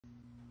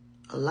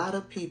A lot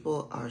of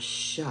people are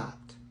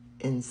shocked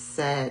and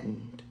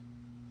saddened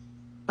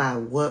by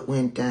what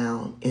went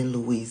down in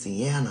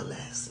Louisiana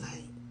last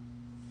night.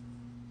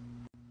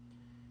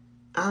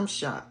 I'm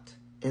shocked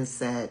and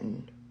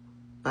saddened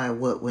by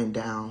what went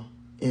down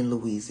in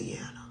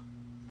Louisiana.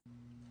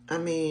 I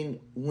mean,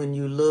 when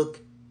you look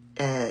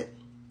at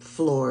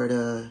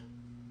Florida,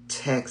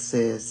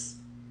 Texas,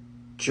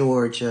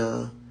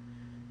 Georgia,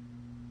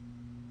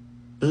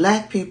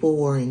 Black people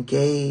were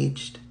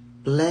engaged.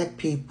 Black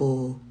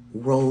people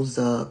rose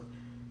up.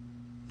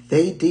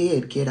 They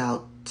did get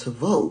out to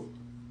vote.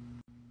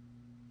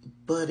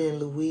 But in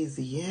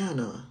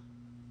Louisiana,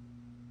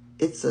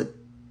 it's a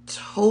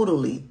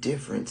totally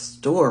different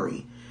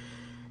story.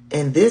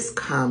 And this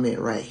comment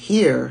right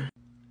here,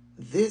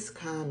 this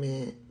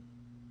comment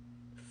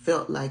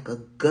felt like a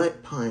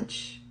gut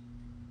punch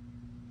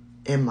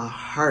and my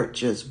heart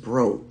just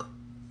broke.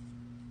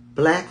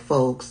 Black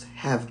folks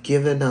have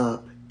given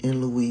up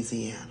in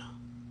Louisiana.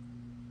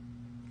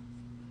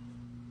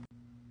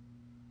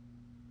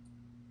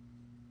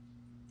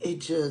 It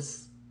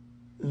just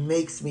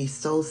makes me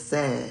so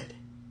sad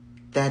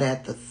that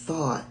at the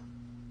thought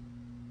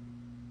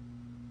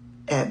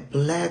at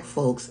Black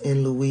folks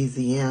in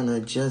Louisiana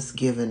just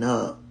giving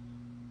up,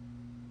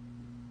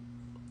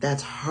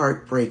 that's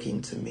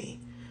heartbreaking to me.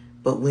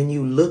 But when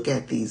you look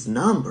at these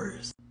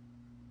numbers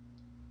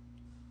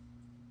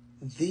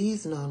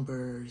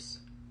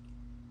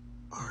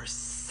are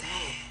sad.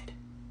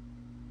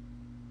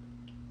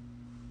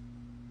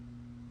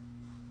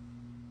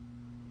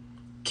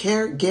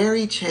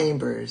 Gary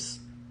Chambers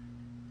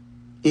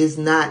is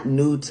not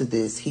new to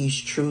this. He's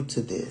true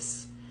to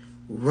this.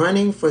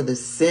 Running for the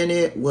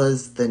Senate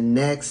was the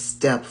next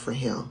step for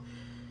him.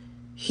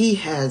 He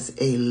has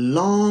a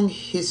long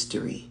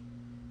history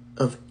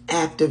of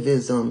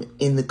activism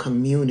in the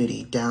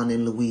community down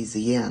in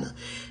Louisiana.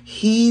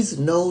 He's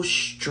no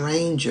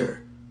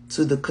stranger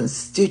to the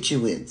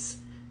constituents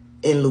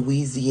in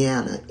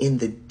Louisiana, in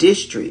the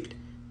district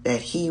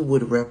that he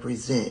would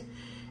represent.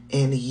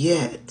 And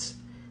yet,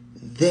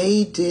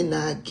 they did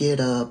not get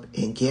up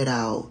and get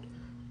out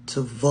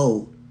to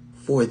vote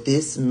for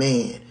this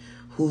man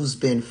who's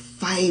been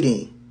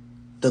fighting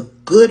the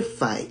good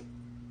fight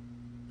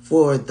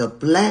for the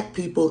Black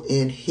people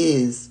in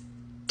his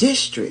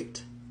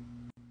district,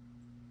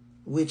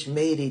 which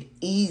made it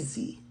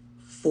easy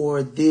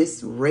for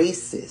this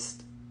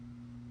racist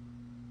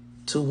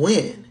to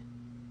win.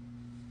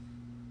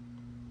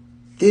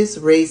 This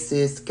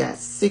racist got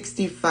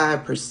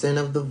 65%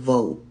 of the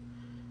vote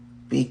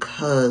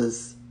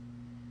because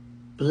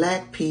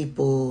Black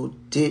people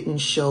didn't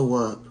show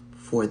up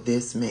for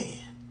this man.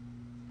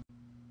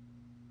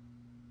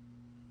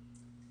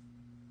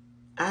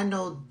 I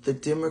know the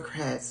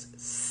Democrats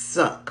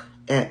suck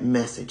at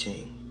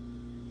messaging.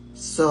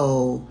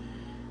 So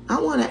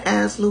I want to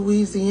ask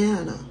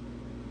Louisiana,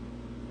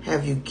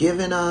 have you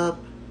given up?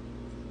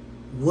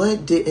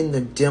 What didn't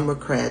the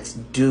Democrats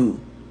do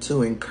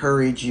to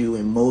encourage you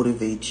and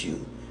motivate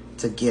you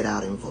to get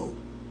out and vote?